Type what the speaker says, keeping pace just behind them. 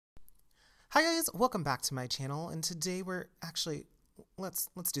Hi guys, welcome back to my channel, and today we're actually let's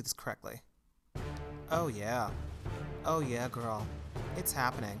do this correctly. Oh yeah. Oh yeah, girl. It's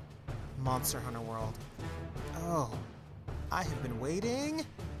happening. Monster Hunter World. Oh, I have been waiting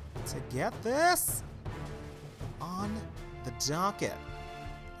to get this on the docket.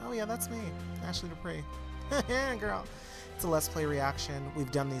 Oh yeah, that's me, Ashlee Dupree. Girl. It's a Let's Play reaction.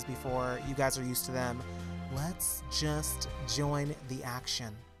 We've done these before. You guys are used to them. Let's just join the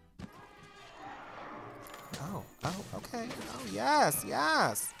action. Oh, okay. Oh, yes,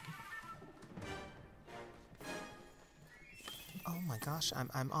 yes. Oh my gosh,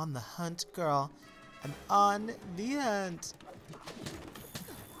 I'm on the hunt, girl. I'm on the hunt.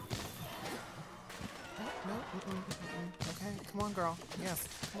 No, okay, come on, girl. Yes,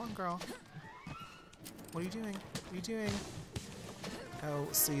 come on, girl. What are you doing? What are you doing? Oh,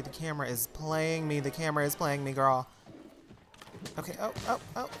 see, the camera is playing me. The camera is playing me, girl. Okay, oh,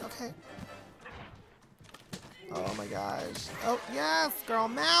 okay. Oh my gosh. Oh, yes, girl,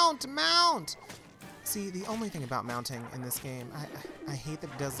 mount, mount! See, the only thing about mounting in this game, I hate that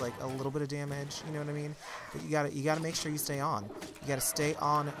it does like a little bit of damage, you know what I mean? But you gotta make sure you stay on. You gotta stay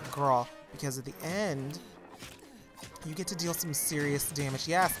on, girl, because at the end, you get to deal some serious damage.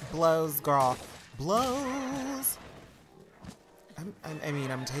 Yes, blows, girl. Blows! I'm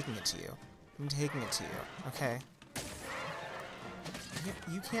taking it to you. I'm taking it to you, okay?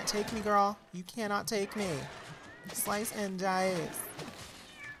 You can't take me, girl. You cannot take me. Slice and dice.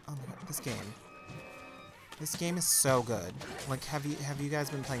 Oh my god, this game. This game is so good. Like, have you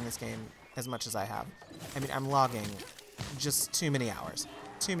guys been playing this game as much as I have? I mean, I'm logging just too many hours.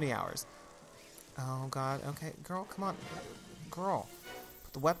 Too many hours. Oh god, okay, girl, come on. Girl,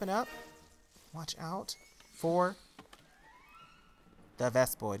 put the weapon up. Watch out for the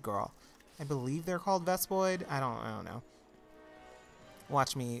Vespoid, girl. I believe they're called Vespoid. I don't know.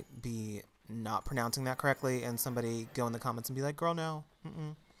 Watch me be not pronouncing that correctly and somebody go in the comments and be like, girl, no.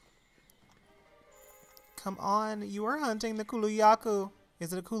 Come on, you are hunting the KULU-YA-KU.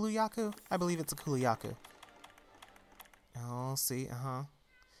 Is it a KULU-YA-KU? I believe it's a KULU-YA-KU. Oh, see,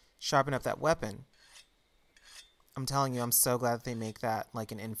 sharpen up that weapon. I'm telling you, I'm so glad that they make that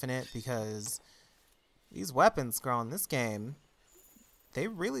like an infinite, because these weapons, girl, in this game, they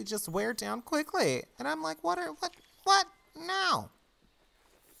really just wear down quickly. And I'm like, what now?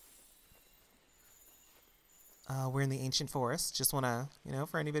 We're in the ancient forest. Just want to,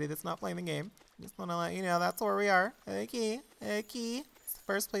 for anybody that's not playing the game, just want to let you know that's where we are. Okay. It's the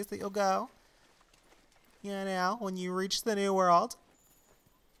first place that you'll go. When you reach the new world.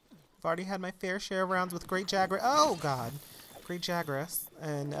 I've already had my fair share of rounds with Great Jagras. Oh, God. Great Jagras.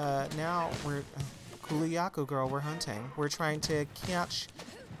 And now we're... KULU-YA-KU, girl, we're hunting. We're trying to catch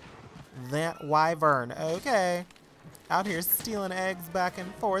that wyvern. Okay. Out here stealing eggs back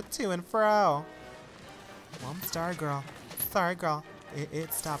and forth, to and fro. Well, I'm sorry, girl. Sorry, girl.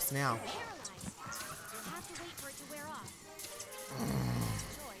 It stops now.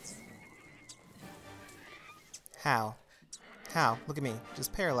 How? How? Look at me.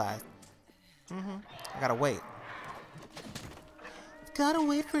 Just paralyzed. I gotta wait. Gotta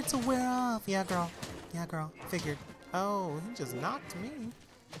wait for it to wear off. Yeah, girl. Yeah, girl. Figured. Oh, he just knocked me.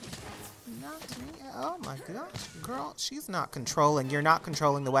 Knocked me. Oh my gosh. Girl, she's not controlling. You're not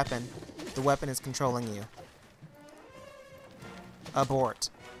controlling the weapon. The weapon is controlling you. Abort.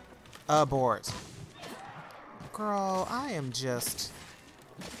 Abort. Girl, I am just...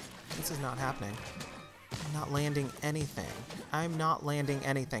 This is not happening. I'm not landing anything. I'm not landing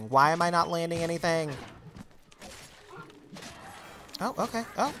anything. Why am I not landing anything? Oh, okay.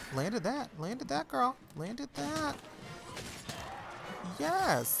 Oh, landed that. Landed that, girl. Landed that.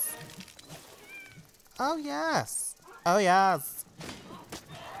 Yes. Oh, yes. Oh, yes.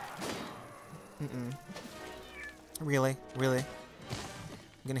 Really? Really?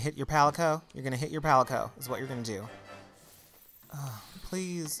 You're gonna hit your palico? You're gonna hit your palico, is what you're gonna do.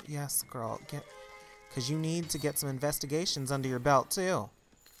 Please, yes, girl, because you need to get some investigations under your belt, too.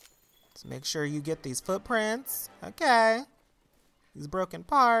 So make sure you get these footprints, okay? These broken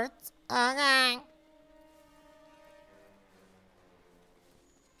parts, okay?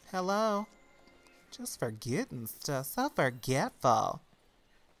 Hello? Just forgetting stuff, so forgetful.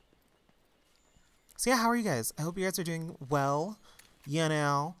 So yeah, how are you guys? I hope you guys are doing well.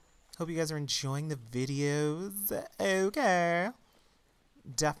 Hope you guys are enjoying the videos. Okay.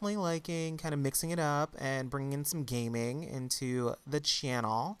 Definitely liking kind of mixing it up and bringing in some gaming into the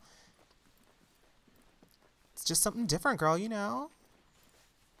channel. It's just something different, girl,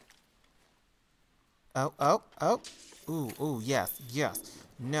 Oh. Ooh, yes.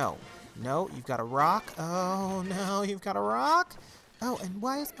 No, you've got a rock. Oh, no, you've got a rock. Oh, and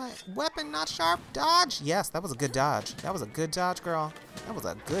why is my weapon not sharp? Dodge! Yes, that was a good dodge. That was a good dodge, girl. That was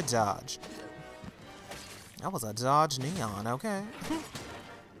a good dodge. That was a dodge neon, okay?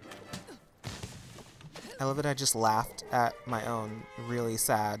 I love that I just laughed at my own really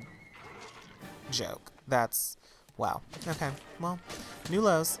sad joke. That's, wow. Okay, well, new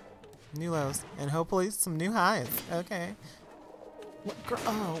lows. New lows. And hopefully some new highs. Okay. What, girl?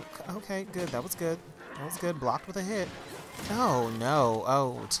 Oh, okay, good. That was good. That was good. Blocked with a hit. Oh, no.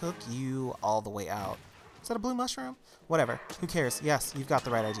 Oh, took you all the way out. Is that a blue mushroom? Whatever. Who cares? Yes, you've got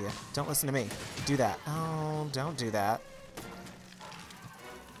the right idea. Don't listen to me. Do that. Oh, don't do that.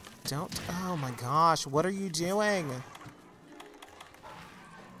 Don't. Oh, my gosh. What are you doing?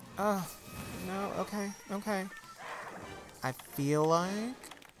 Oh, no. Okay. Okay. I feel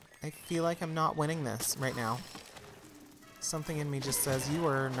like I'm not winning this right now. Something in me just says you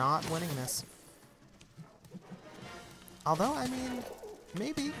are not winning this. Although, I mean,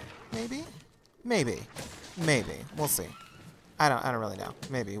 maybe. We'll see. I don't really know.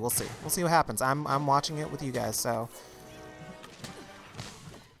 Maybe. We'll see. We'll see what happens. I'm watching it with you guys, so.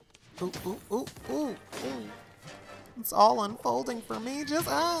 Ooh, ooh, ooh, ooh, ooh. It's all unfolding for me. Just,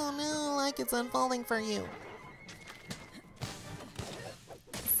 oh no, like it's unfolding for you.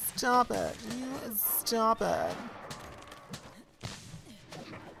 Stop it. You stop it.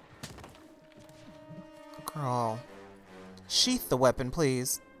 Girl. Sheath the weapon,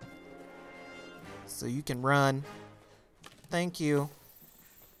 please. So you can run. Thank you.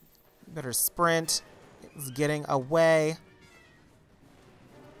 You better sprint. It's getting away.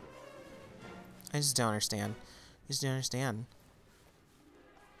 I just don't understand. I just don't understand.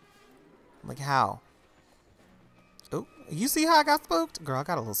 Like how? Oh, you see how I got spooked? Girl, I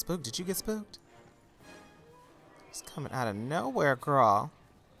got a little spooked. Did you get spooked? It's coming out of nowhere, girl.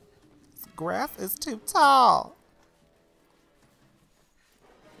 This grass is too tall.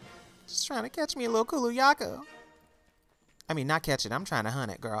 Just trying to catch me a little KULU-YA-KU. I mean, not catch it. I'm trying to hunt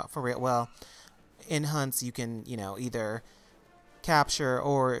it, girl. For real. Well, in hunts, you can, you know, either capture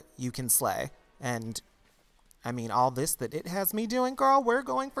or you can slay. And, I mean, all this that it has me doing, girl, we're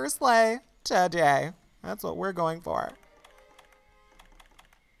going for slay today. That's what we're going for.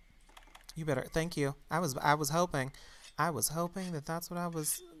 You better, thank you. I was hoping that that's what I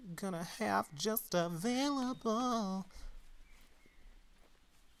was gonna have just available.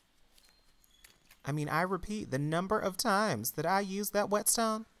 I mean, I repeat, the number of times that I used that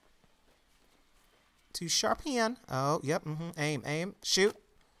whetstone to sharpen. Oh, yep, aim, shoot.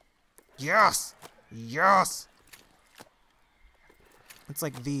 Yes! Yes! It's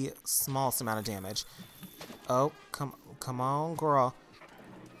like the smallest amount of damage. Oh, come on, girl.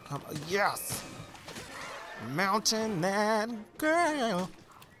 Yes! Mounting that girl.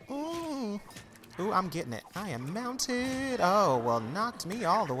 Ooh, I'm getting it. I am mounted. Oh, well, knocked me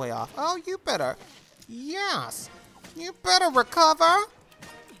all the way off. Oh, you better. Yes. You better recover.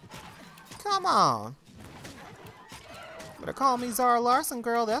 Come on. Better call me Zara Larson,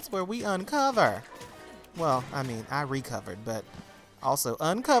 girl. That's where we uncover. Well, I mean, I recovered, but also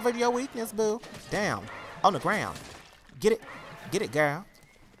uncovered your weakness, boo. Down. On the ground. Get it. Get it, girl.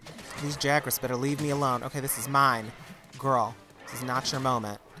 These Jagras better leave me alone. Okay, this is mine. Girl, this is not your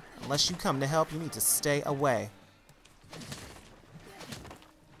moment. Unless you come to help, you need to stay away.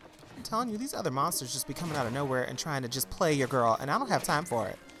 I'm telling you, these other monsters just be coming out of nowhere and trying to just play your girl, and I don't have time for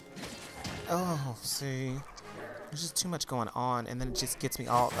it. Oh, see. There's just too much going on, and then it just gets me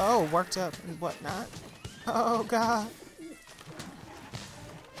all, oh, worked up and whatnot. Oh, God.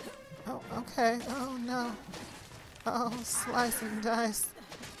 Oh, okay. Oh, no. Oh, slice and dice.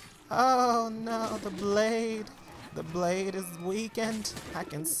 Oh, no, the blade. The blade is weakened. I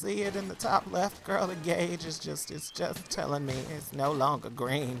can see it in the top left. Girl, the gauge is just, it's just telling me it's no longer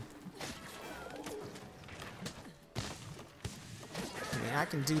green. I mean, I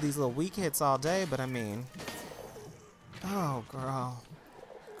can do these little weak hits all day, but I mean, oh, girl.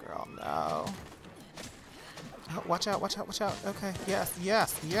 Girl, no. Oh, watch out, watch out, watch out. Okay, yes,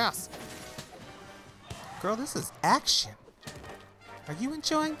 yes, yes. Girl, this is action. Are you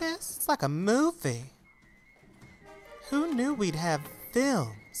enjoying this? It's like a movie. Who knew we'd have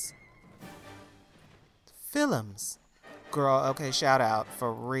films? Films. Girl, okay, shout out,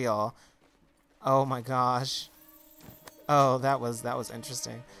 for real. Oh my gosh. Oh, that was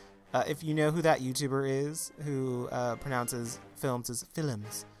interesting. If you know who that YouTuber is, who pronounces films as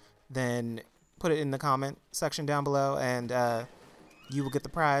films, then put it in the comment section down below, and you will get the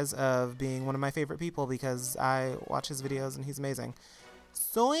prize of being one of my favorite people because I watch his videos and he's amazing.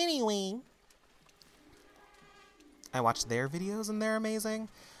 So anyway, I watch their videos and they're amazing.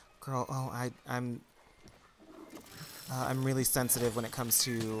 Girl, oh, I'm... I'm really sensitive when it comes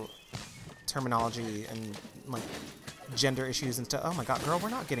to terminology and like gender issues and stuff. Oh my god, girl, we're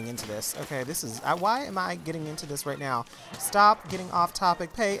not getting into this. Okay, this is why am I getting into this right now? Stop getting off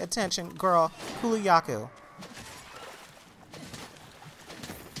topic. Pay attention, girl. KULU-YA-KU.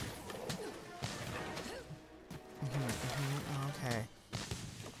 Okay.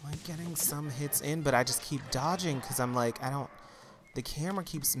 I'm getting some hits in, but I just keep dodging because I'm like, the camera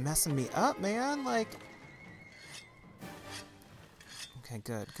keeps messing me up, man. Like, okay,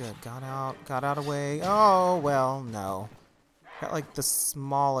 good. Got out of way. Oh, well, no. Got like the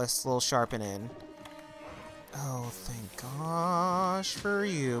smallest little sharpen in. Oh, thank gosh for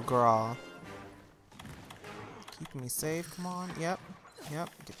you, girl. Keeping me safe, come on. Yep.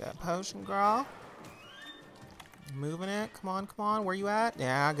 Get that potion, girl. Moving it. Come on. Where you at?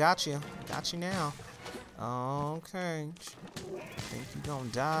 Yeah, I got you. Got you now. Okay. Think you gonna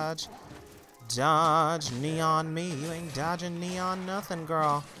dodge? Dodge neon me. You ain't dodging neon nothing,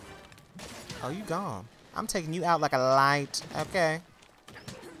 girl. Oh, you gone. I'm taking you out like a light. Okay.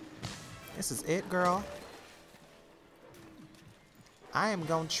 This is it, girl. I am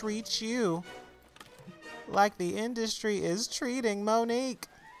gonna treat you like the industry is treating Monique.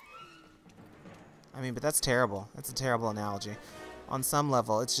 I mean, but that's terrible. That's a terrible analogy. On some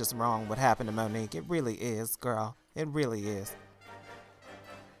level, it's just wrong what happened to Monique. It really is, girl. It really is.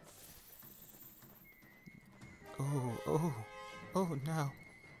 Oh, no.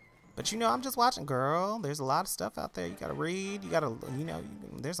 But you know, I'm just watching, girl. There's a lot of stuff out there. You gotta read. You gotta,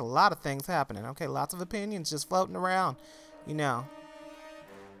 there's a lot of things happening. Okay, lots of opinions just floating around. You know.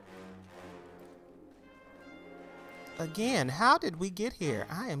 Again, how did we get here?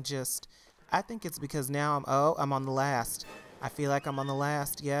 I think it's because now I'm on the last. I feel like I'm on the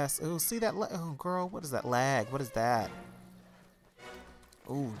last. Yes. Oh, see that? Oh, girl, what is that lag? What is that?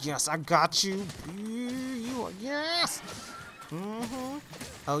 Oh, yes, I got you. Yes.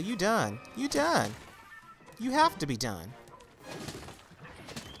 Oh, you done. You done. You have to be done.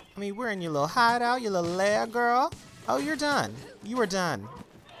 I mean, we're in your little hideout, your little lair, girl. Oh, you're done. You are done.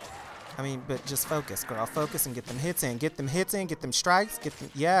 I mean, but just focus, girl. Focus and get them hits in. Get them hits in. Get them strikes. Get them.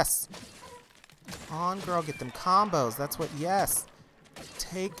 Yes. Come on, girl. Get them combos. That's what. Yes.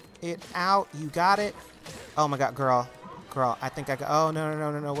 Take it out. You got it. Oh my god, girl. Girl, I think I got. Oh,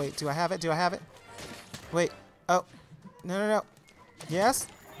 no. Wait. Do I have it? Wait. Oh. No. Yes.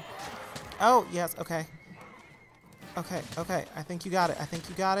 Oh, yes. Okay. Okay. I think you got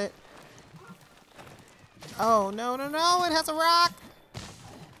it. Oh, no. It has a rock.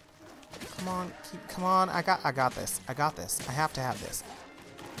 Come on. I got this. I have to have this.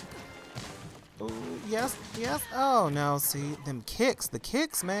 Oh, yes. Oh, no. See, the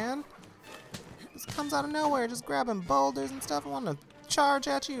kicks, man. This comes out of nowhere, just grabbing boulders and stuff. I want to charge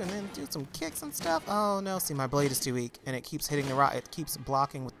at you and then do some kicks and stuff. Oh, no. See, my blade is too weak, and it keeps hitting the rock. It keeps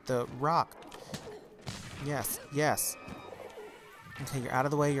blocking with the rock. Yes. Okay, you're out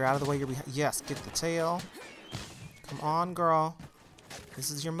of the way. You're behind. Yes, get the tail. Come on, girl.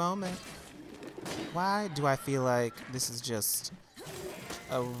 This is your moment. Why do I feel like this is just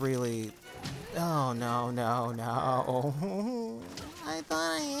a really... Oh, no. I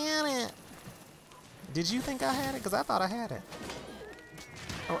thought I had it. Did you think I had it? Because I thought I had it.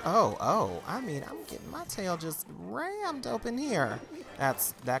 Oh. I mean, I'm getting my tail just rammed open here.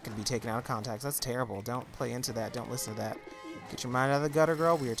 That could be taken out of context. That's terrible. Don't play into that. Don't listen to that. Get your mind out of the gutter,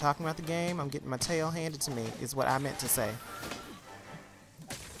 girl. We were talking about the game. I'm getting my tail handed to me is what I meant to say.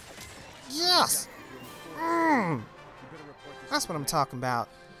 Yes! That's what I'm talking about.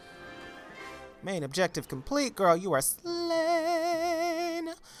 Main objective complete, girl. You are slain.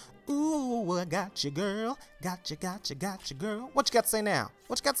 Ooh, I got you, girl. Got you, girl. What you got to say now?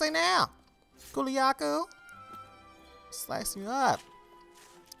 KULU-YA-KU? Slice you up.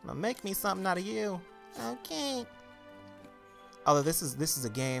 I'm gonna make me something out of you. Okay. Although this is a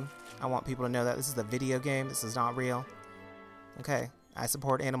game. I want people to know that this is a video game. This is not real. Okay. I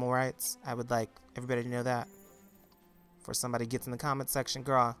support animal rights. I would like everybody to know that. Before somebody gets in the comment section,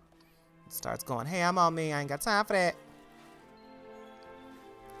 girl, starts going, hey, I'm on me. I ain't got time for that.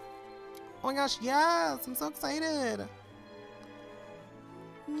 Oh my gosh, yes! I'm so excited.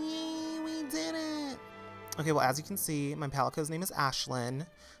 Yay, we did it. Okay, well, as you can see, my palico's name is Ashlee.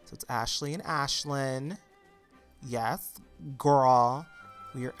 So it's Ashlee and Ashlyn. Yes, girl.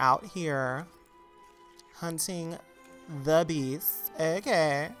 We are out here hunting the beasts.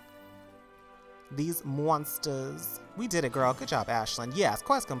 Okay. These monsters. We did it, girl. Good job, Ashlee. Yes,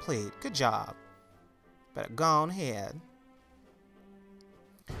 quest complete. Good job. Better go on ahead.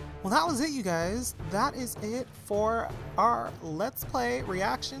 Well, that was it, you guys. That is it for our Let's Play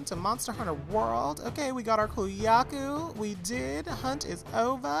reaction to Monster Hunter World. Okay, we got our KULU-YA-KU. We did. Hunt is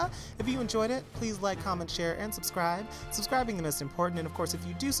over. If you enjoyed it, please like, comment, share, and subscribe. Subscribing is the most important, and of course, if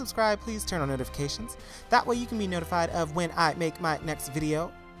you do subscribe, please turn on notifications. That way you can be notified of when I make my next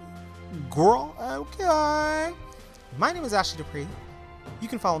video. Girl, okay. My name is Ashlee Dupree. You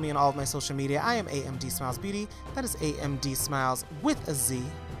can follow me on all of my social media. I am AMD Smiles Beauty. That is AMD Smiles with a Z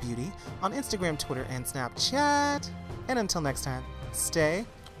Beauty on Instagram, Twitter, and Snapchat. And until next time, stay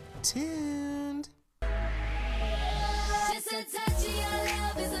tuned. Just a touch of your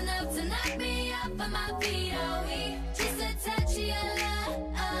love is enough to knock me off of my feet. Oh,